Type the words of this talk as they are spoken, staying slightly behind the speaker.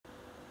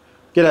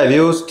G'day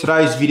viewers,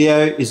 today's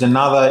video is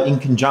another in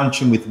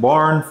conjunction with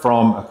Warren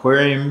from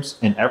Aquariums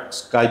and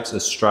Aquascapes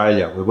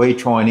Australia, where we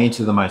try and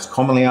answer the most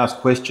commonly asked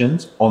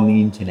questions on the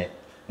internet.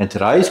 And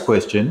today's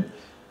question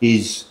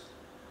is,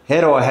 how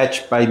do I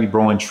hatch baby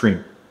brine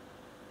shrimp?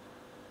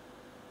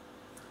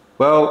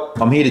 Well,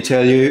 I'm here to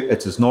tell you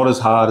it's not as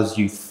hard as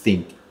you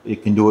think. You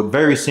can do it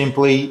very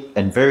simply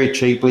and very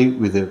cheaply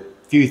with a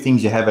few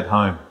things you have at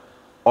home.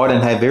 I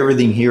don't have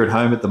everything here at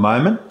home at the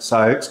moment,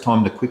 so it's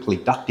time to quickly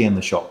duck down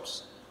the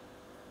shops.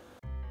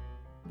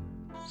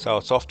 So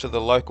it's off to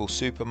the local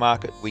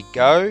supermarket we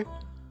go,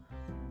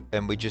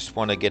 and we just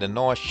want to get a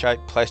nice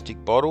shaped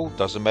plastic bottle.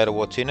 Doesn't matter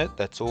what's in it,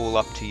 that's all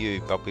up to you,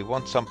 but we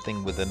want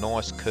something with a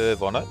nice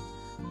curve on it.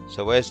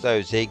 So as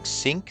those eggs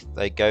sink,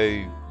 they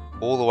go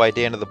all the way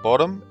down to the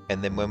bottom,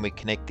 and then when we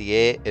connect the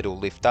air, it'll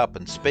lift up.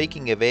 And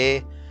speaking of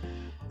air,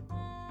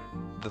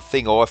 the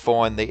thing I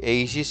find the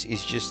easiest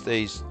is just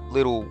these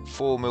little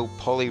 4mm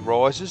poly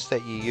risers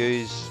that you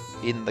use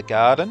in the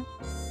garden,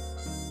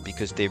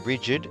 because they're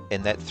rigid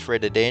and that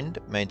threaded end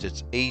means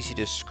it's easy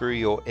to screw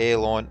your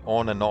airline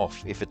on and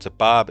off. If it's a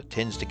barb, it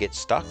tends to get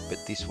stuck, but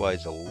this way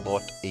is a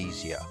lot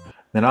easier.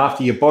 Then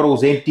after your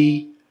bottle's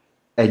empty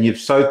and you've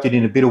soaked it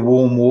in a bit of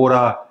warm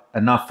water,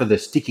 enough for the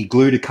sticky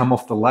glue to come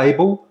off the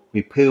label,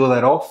 we peel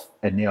that off,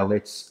 and now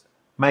let's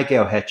make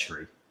our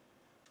hatchery.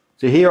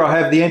 So here I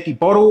have the empty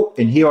bottle,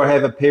 and here I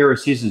have a pair of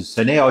scissors.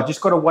 So now I just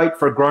got to wait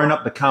for a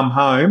grown-up to come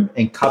home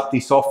and cut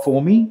this off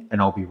for me,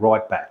 and I'll be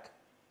right back.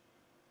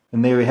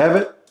 And there we have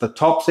it, the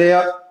top's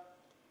out,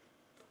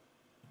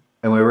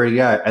 and we're ready to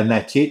go. And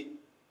that's it,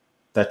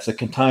 that's the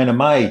container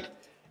made.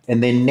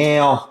 And then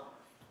now,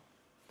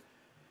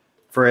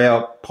 for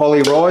our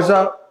poly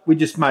riser, we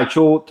just make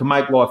sure to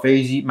make life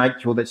easy, make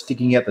sure that's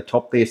sticking out the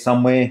top there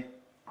somewhere.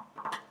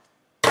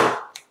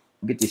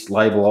 Get this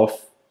label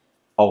off.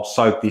 I'll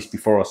soak this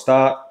before I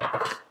start.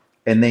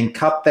 And then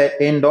cut that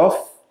end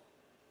off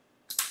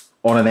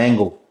on an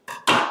angle.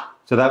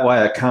 So that way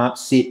I can't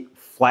sit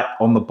flat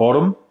on the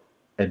bottom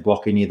and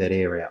block any of that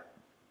air out.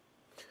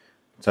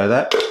 So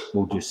that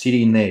will just sit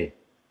in there.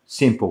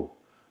 Simple.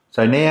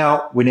 So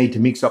now we need to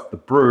mix up the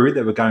brew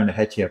that we're going to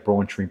hatch our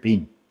brine shrimp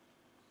in.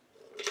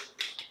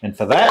 And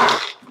for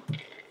that,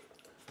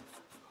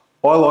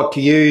 I like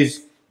to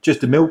use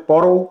just a milk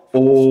bottle,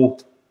 or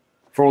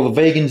for all the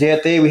vegans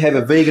out there, we have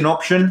a vegan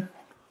option.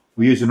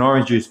 We use an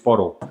orange juice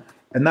bottle.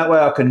 And that way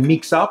I can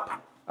mix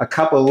up a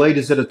couple of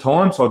litres at a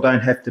time, so I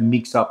don't have to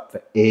mix up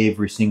for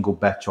every single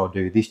batch I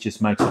do. This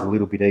just makes it a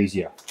little bit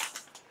easier.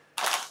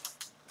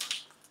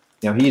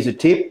 Now here's a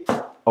tip.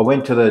 I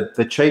went to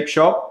the cheap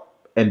shop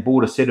and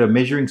bought a set of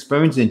measuring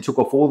spoons and took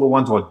off all the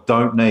ones I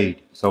don't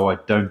need so I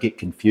don't get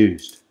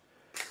confused.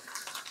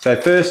 So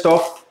first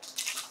off,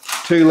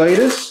 2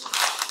 litres,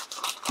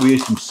 we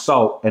use some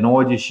salt, and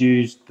I just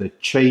used the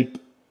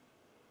cheap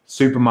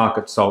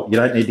supermarket salt. You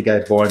don't need to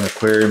go buying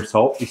aquarium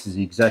salt. This is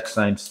the exact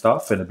same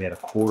stuff and about a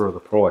quarter of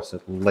the price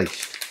at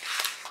least.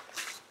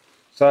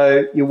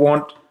 So you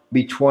want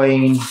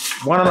between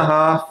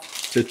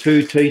 1.5 to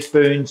 2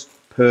 teaspoons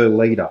per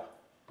litre.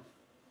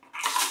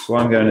 So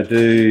I'm going to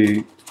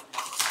do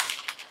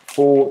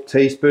 4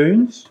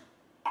 teaspoons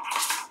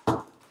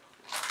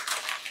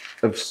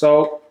of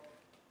salt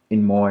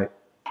in my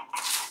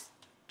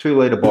 2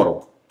 litre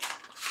bottle.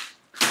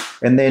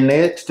 And then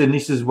next, and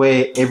this is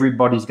where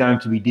everybody's going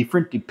to be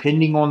different,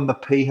 depending on the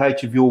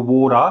pH of your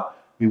water,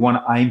 we want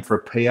to aim for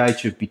a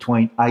pH of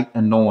between 8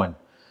 and 9.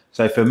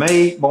 So for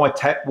me, my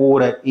tap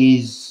water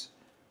is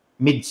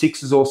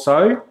mid-6s or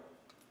so.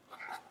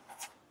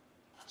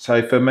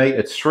 So for me,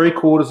 it's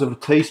 3/4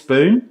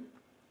 teaspoon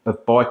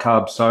of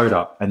bicarb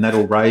soda, and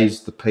that'll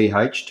raise the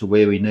pH to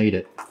where we need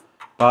it.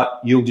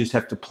 But you'll just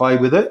have to play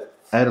with it,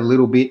 add a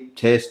little bit,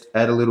 test,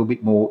 add a little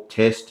bit more,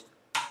 test,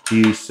 till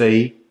you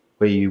see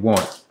where you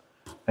want.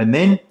 And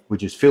then we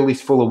just fill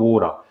this full of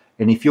water.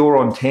 And if you're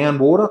on town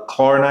water,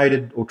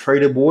 chlorinated or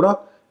treated water,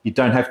 you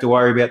don't have to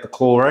worry about the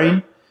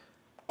chlorine.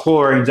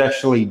 Chlorine's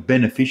actually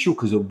beneficial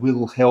because it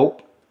will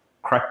help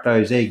crack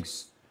those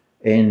eggs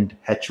and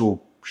hatch your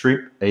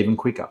shrimp even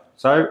quicker.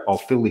 So I'll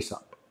fill this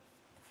up.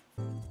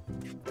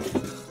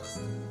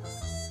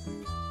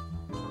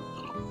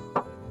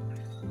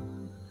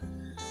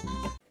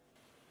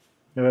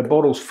 Now our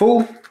bottle's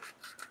full.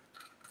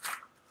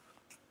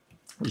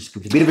 Just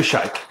give it a bit of a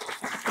shake.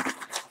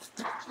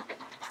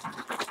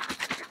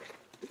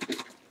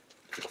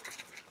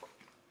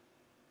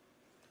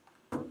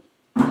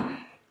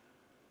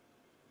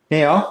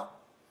 Now,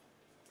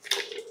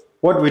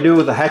 what do we do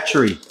with the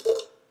hatchery?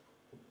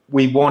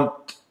 We want,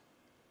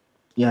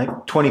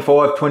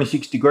 25,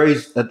 26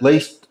 degrees at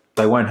least.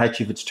 They won't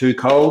hatch if it's too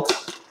cold.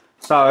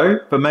 So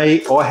for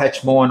me, I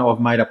hatch mine.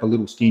 I've made up a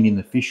little stint in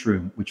the fish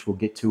room, which we'll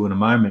get to in a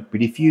moment.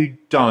 But if you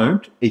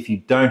don't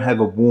have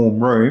a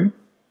warm room,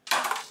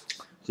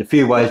 there's a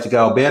few ways to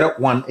go about it.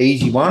 One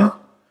easy one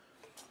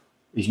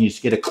is you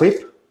just get a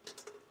clip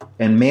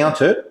and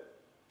mount it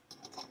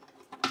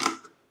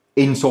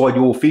inside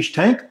your fish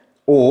tank,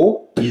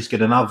 or you just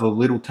get another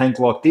little tank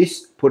like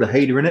this, put a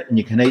heater in it, and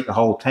you can heat the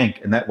whole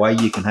tank, and that way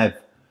you can have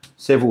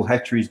several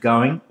hatcheries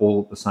going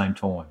all at the same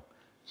time.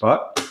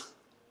 But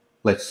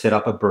let's set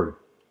up a brew.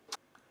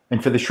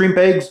 And for the shrimp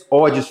eggs,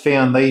 I just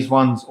found these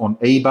ones on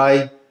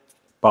eBay,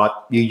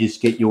 but you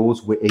just get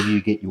yours wherever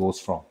you get yours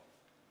from.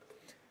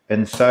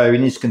 And so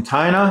in this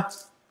container,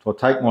 I'll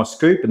take my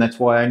scoop, and that's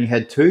why I only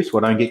had two, so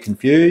I don't get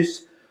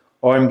confused.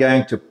 I'm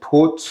going to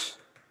put,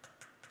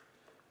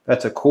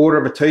 that's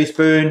 1/4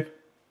 teaspoon,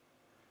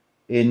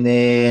 and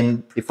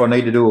then if I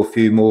need to do a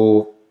few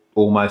more,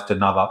 almost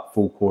another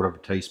full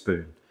 1/4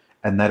 teaspoon,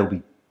 and that'll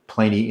be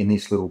plenty in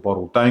this little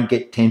bottle. Don't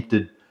get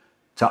tempted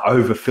to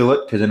overfill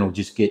it, because then it'll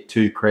just get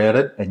too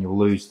crowded and you'll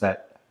lose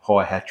that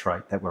high hatch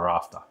rate that we're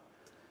after.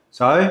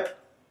 So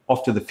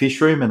off to the fish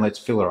room and let's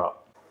fill her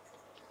up.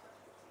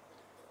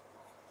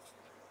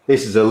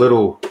 This is a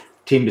little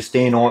timber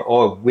stand I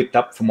whipped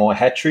up for my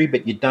hatchery,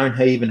 but you don't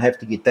even have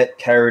to get that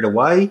carried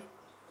away.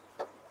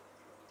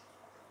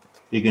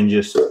 You can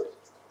just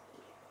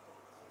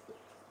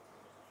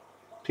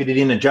put it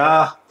in a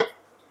jar,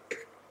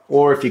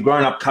 or if you're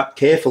grown up cut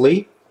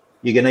carefully,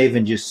 you can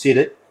even just sit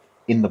it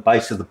in the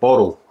base of the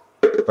bottle.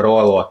 But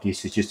I like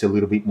this, it's just a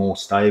little bit more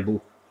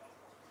stable.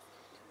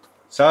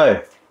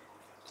 So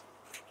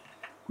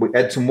we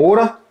add some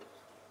water,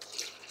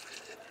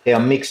 our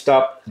mixed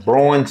up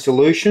brine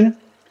solution,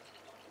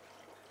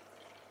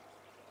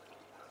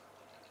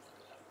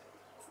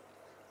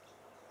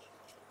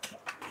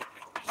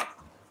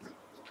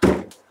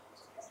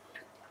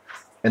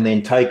 and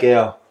then take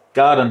our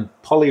garden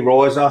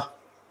polarizer.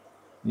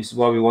 This is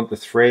why we want the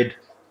thread.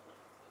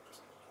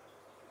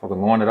 I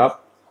can line it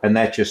up, and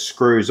that just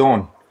screws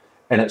on,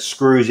 and it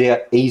screws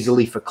out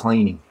easily for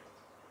cleaning.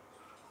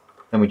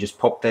 And we just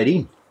pop that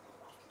in.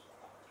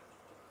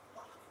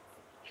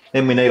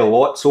 Then we need a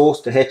light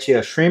source to hatch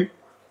our shrimp.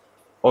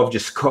 I've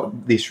just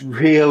got this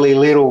really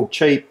little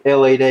cheap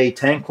LED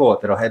tank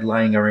light that I had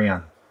laying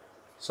around.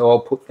 So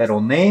I'll put that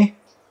on there.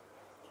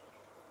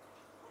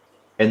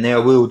 And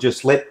now we'll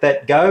just let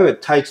that go.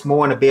 It takes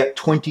mine about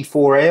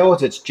 24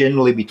 hours. It's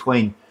generally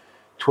between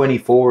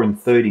 24 and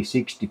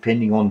 36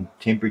 depending on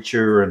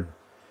temperature, and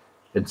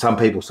some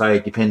people say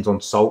it depends on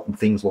salt and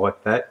things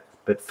like that.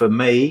 But for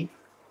me,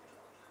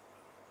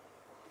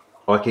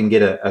 I can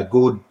get a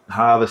good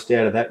harvest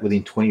out of that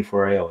within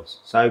 24 hours.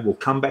 So we'll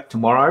come back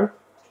tomorrow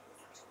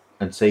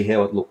and see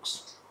how it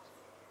looks.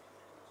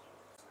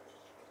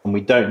 And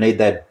we don't need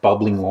that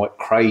bubbling like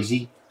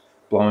crazy,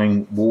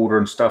 blowing water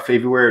and stuff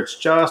everywhere. It's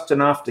just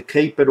enough to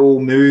keep it all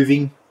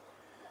moving.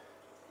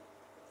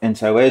 And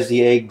so as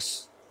the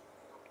eggs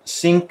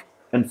sink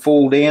and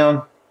fall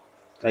down,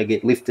 they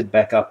get lifted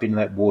back up in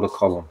that water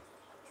column.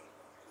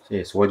 So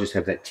yeah, so I just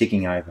have that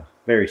ticking over.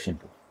 Very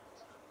simple.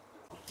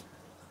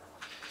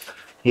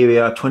 Here we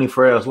are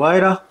 24 hours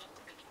later.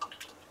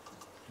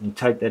 You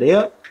take that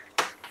out.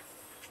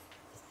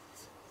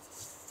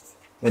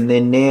 And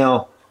then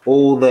now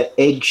all the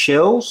egg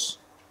shells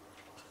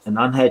and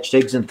unhatched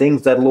eggs and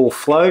things, that'll all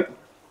float,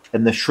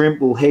 and the shrimp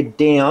will head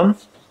down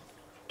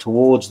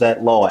towards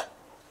that light.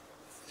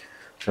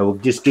 So we'll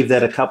just give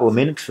that a couple of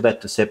minutes for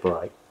that to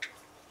separate.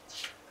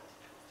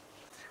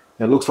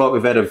 Now it looks like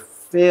we've had a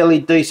fairly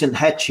decent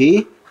hatch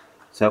here.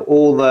 So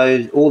all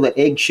the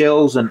egg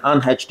shells and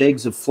unhatched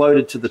eggs have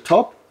floated to the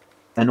top,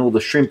 and all the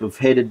shrimp have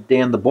headed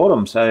down the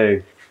bottom. So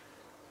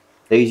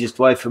the easiest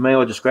way for me,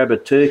 I'll just grab a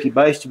turkey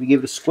baster, we give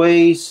it a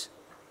squeeze.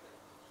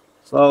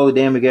 Slowly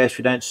down we go so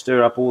we don't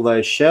stir up all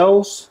those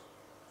shells.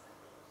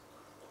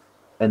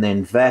 And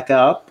then vac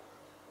up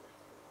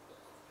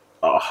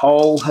a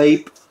whole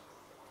heap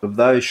of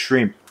those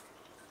shrimp.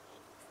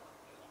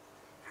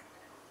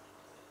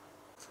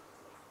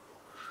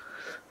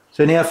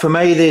 So now for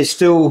me, there's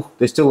still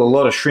a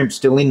lot of shrimp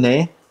still in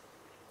there,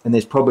 and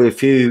there's probably a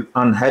few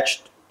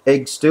unhatched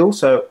eggs still.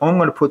 So I'm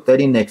going to put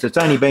that in there because it's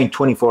only been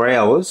 24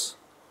 hours.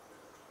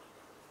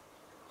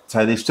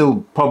 So there's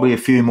still probably a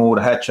few more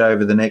to hatch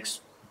over the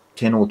next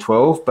 10 or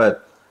 12,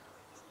 but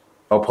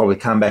I'll probably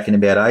come back in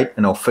about 8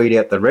 and I'll feed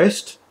out the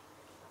rest.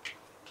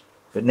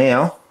 But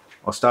now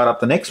I'll start up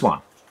the next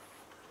one,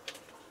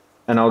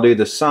 and I'll do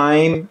the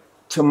same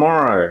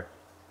tomorrow.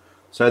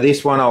 So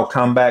this one I'll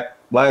come back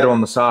later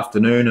on this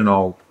afternoon, and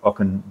I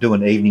can do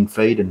an evening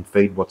feed and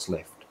feed what's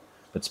left.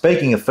 But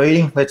speaking of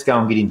feeding, let's go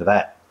and get into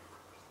that.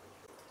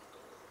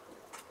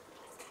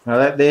 Now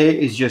that there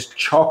is just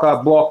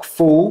chock-a-block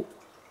full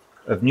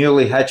of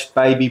newly hatched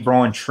baby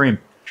brine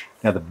shrimp.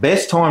 Now the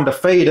best time to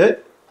feed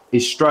it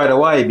is straight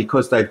away,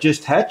 because they've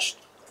just hatched.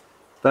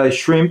 Those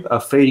shrimp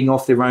are feeding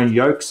off their own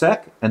yolk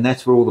sac, and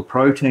that's where all the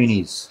protein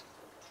is.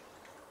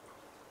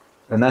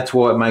 And that's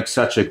why it makes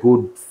such a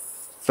good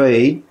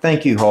feed.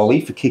 Thank you, Holly,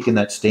 for kicking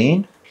that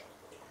stand.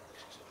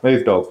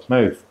 Move, dog,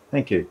 move.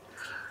 Thank you.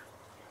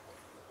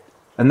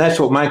 And that's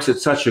what makes it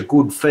such a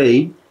good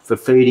feed for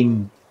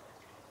feeding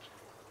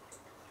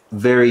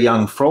very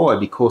young fry,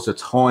 because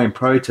it's high in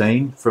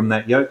protein from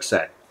that yolk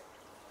sac.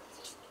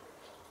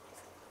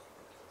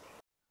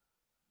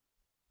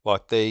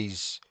 Like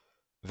these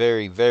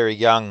very, very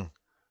young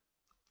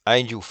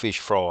angelfish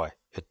fry,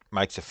 it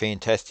makes a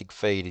fantastic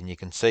feed, and you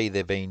can see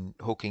they've been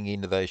hooking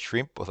into those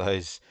shrimp or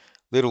those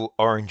little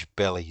orange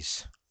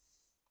bellies.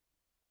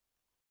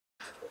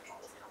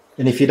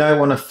 And if you don't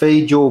want to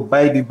feed your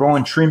baby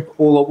brine shrimp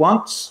all at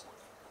once,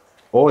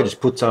 I just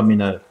put some in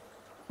a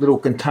little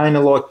container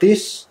like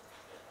this,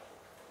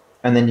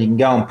 and then you can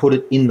go and put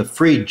it in the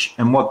fridge.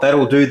 And what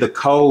that'll do, the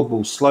cold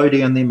will slow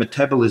down their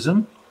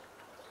metabolism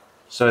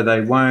so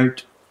they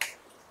won't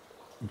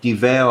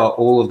devour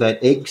all of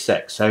that egg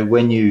sac. So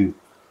when you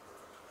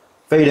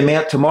feed them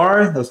out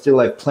tomorrow, they'll still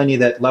have plenty of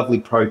that lovely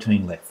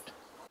protein left.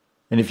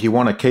 And if you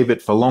want to keep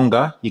it for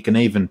longer, you can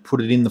even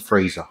put it in the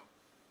freezer.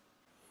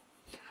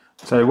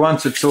 So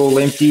once it's all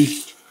empty,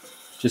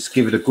 just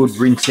give it a good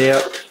rinse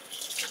out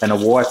and a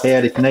wipe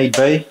out if need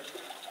be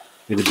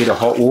with a bit of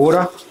hot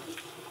water,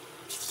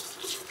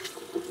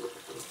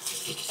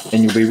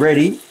 and you'll be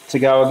ready to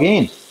go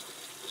again.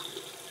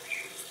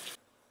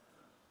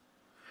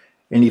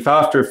 And if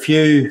after a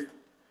few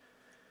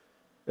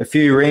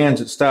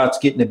rounds it starts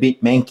getting a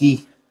bit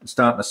manky, it's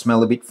starting to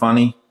smell a bit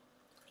funny,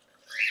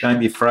 don't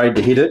be afraid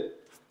to hit it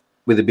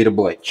with a bit of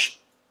bleach.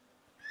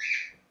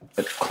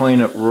 But clean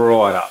it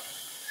right up.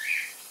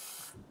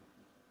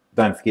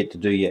 Don't forget to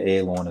do your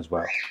airline as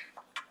well.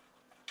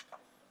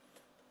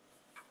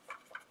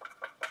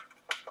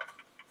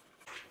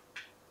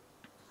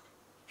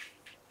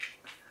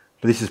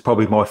 But this is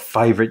probably my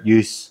favourite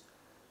use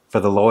for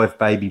the live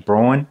baby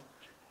brine,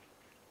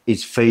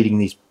 is feeding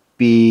this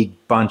big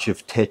bunch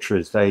of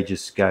tetras. They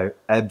just go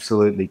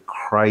absolutely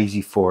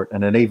crazy for it,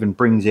 and it even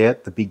brings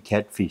out the big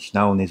catfish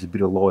knowing there's a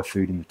bit of live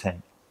food in the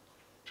tank.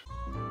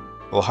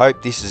 Well, I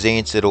hope this has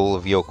answered all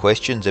of your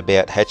questions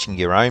about hatching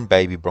your own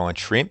baby brine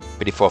shrimp,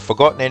 but if I've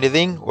forgotten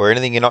anything or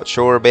anything you're not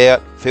sure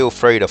about, feel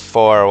free to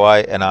fire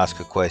away and ask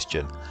a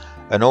question.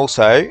 And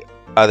also,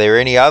 are there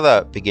any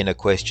other beginner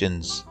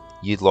questions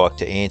you'd like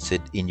to answer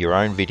in your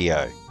own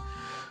video?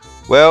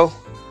 Well,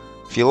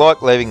 if you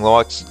like leaving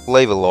likes,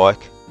 leave a like,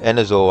 and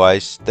as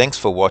always, thanks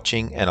for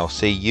watching, and I'll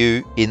see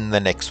you in the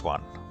next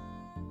one.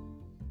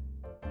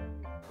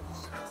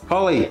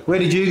 Holly, where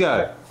did you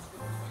go?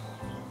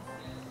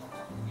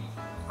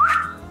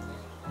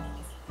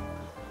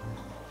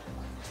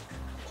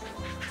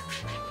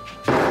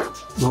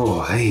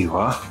 Oh, there you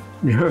are.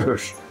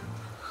 Yes.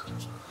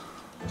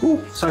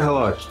 Ooh, say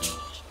hello.